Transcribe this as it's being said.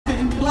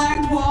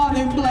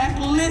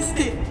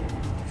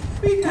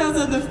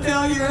the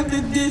failure of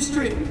the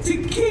district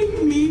to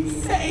keep me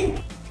safe.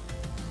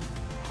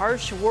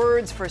 Harsh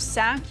words for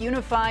Sac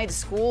Unified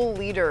school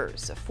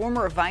leaders. A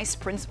former vice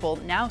principal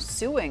now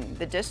suing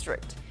the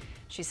district.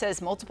 She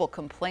says multiple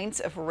complaints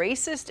of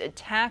racist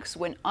attacks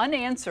went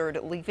unanswered,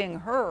 leaving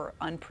her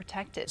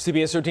unprotected.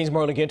 CBS 13's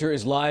Marley Ginter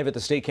is live at the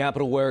state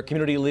capitol where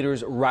community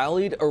leaders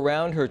rallied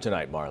around her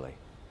tonight. Marley.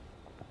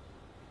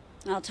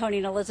 Now, Tony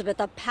and Elizabeth,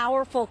 a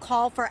powerful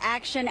call for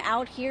action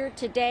out here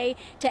today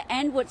to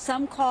end what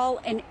some call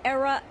an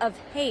era of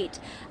hate.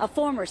 A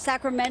former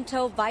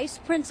Sacramento vice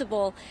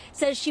principal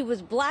says she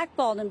was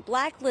blackballed and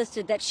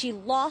blacklisted, that she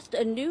lost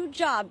a new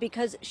job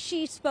because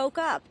she spoke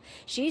up.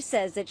 She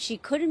says that she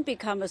couldn't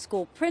become a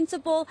school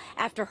principal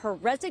after her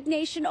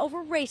resignation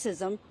over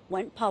racism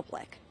went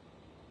public.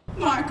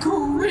 My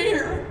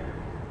career,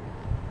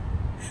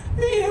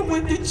 being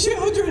with the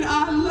children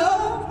I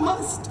love,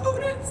 my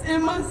students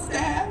and my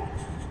staff,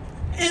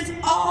 it's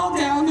all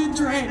down the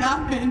drain.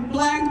 I've been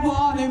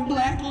blackballed and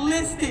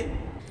blacklisted.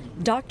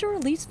 Dr.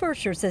 Elysse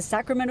Versher says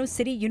Sacramento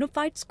City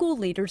Unified school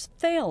leaders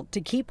failed to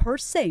keep her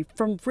safe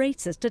from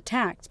racist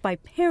attacks by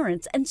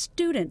parents and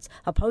students.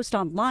 A post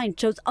online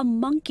shows a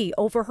monkey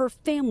over her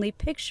family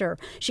picture.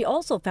 She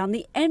also found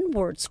the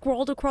N-word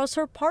scrawled across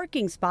her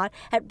parking spot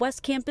at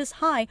West Campus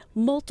High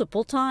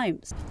multiple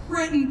times.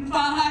 Written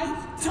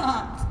 5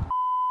 times.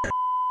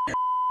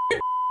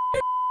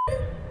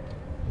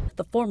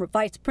 The former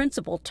vice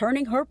principal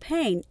turning her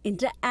pain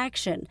into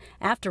action.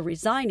 After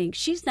resigning,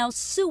 she's now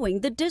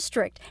suing the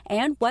district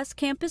and West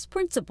Campus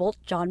principal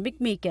John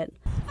McMeekin.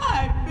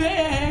 I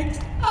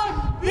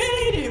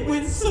pleaded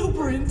with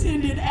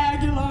Superintendent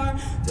Aguilar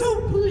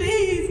to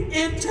please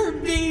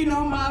intervene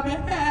on my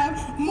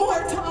behalf more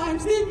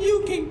times than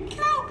you can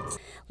count.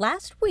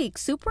 Last week,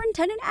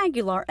 Superintendent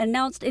Aguilar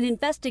announced an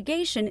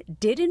investigation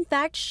did in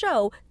fact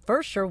show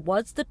Versher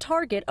was the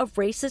target of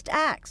racist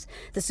acts.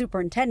 The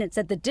superintendent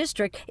said the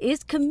district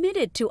is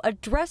committed to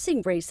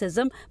addressing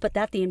racism, but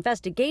that the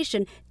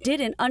investigation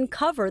didn't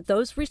uncover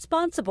those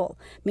responsible.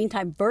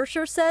 Meantime,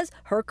 Versher says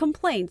her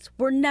complaints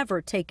were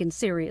never taken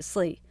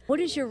seriously. What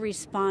is your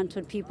response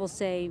when people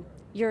say,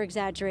 you're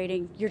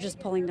exaggerating, you're just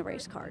pulling the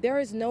race card? There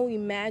is no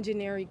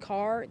imaginary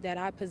card that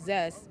I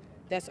possess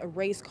that's a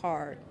race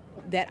card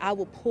that I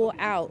will pull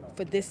out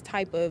for this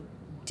type of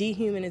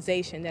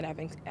dehumanization that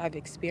I've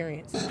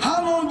experienced.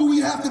 How long do we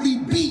have to be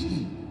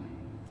beaten,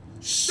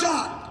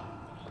 shot,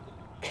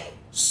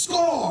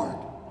 scarred,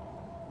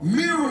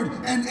 mirrored,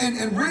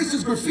 and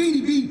racist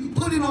graffiti be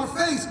put in our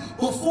face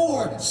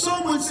before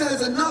someone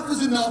says enough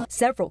is enough?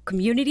 Several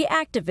community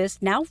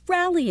activists now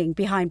rallying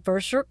behind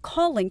Versher,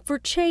 calling for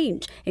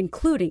change,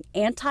 including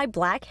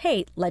anti-black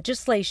hate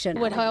legislation.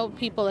 It would hold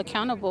people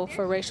accountable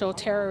for racial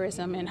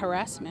terrorism and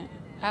harassment.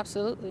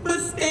 Absolutely. But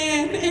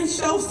stand and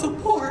show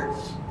support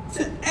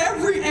to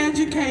every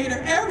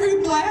educator,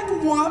 every black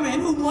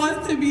woman who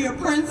wants to be a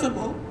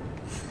principal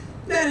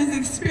that is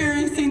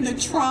experiencing the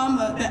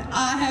trauma that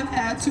I have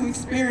had to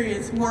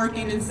experience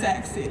working in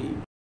Sac City.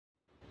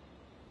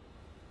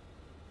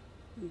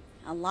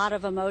 A lot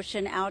of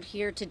emotion out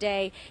here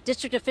today.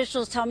 District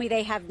officials tell me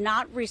they have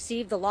not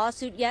received the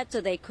lawsuit yet,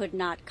 so they could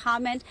not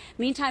comment.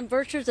 Meantime,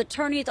 Versher's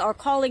attorneys are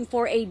calling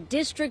for a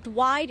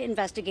district-wide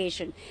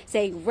investigation,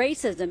 saying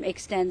racism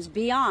extends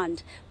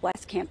beyond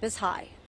West Campus High.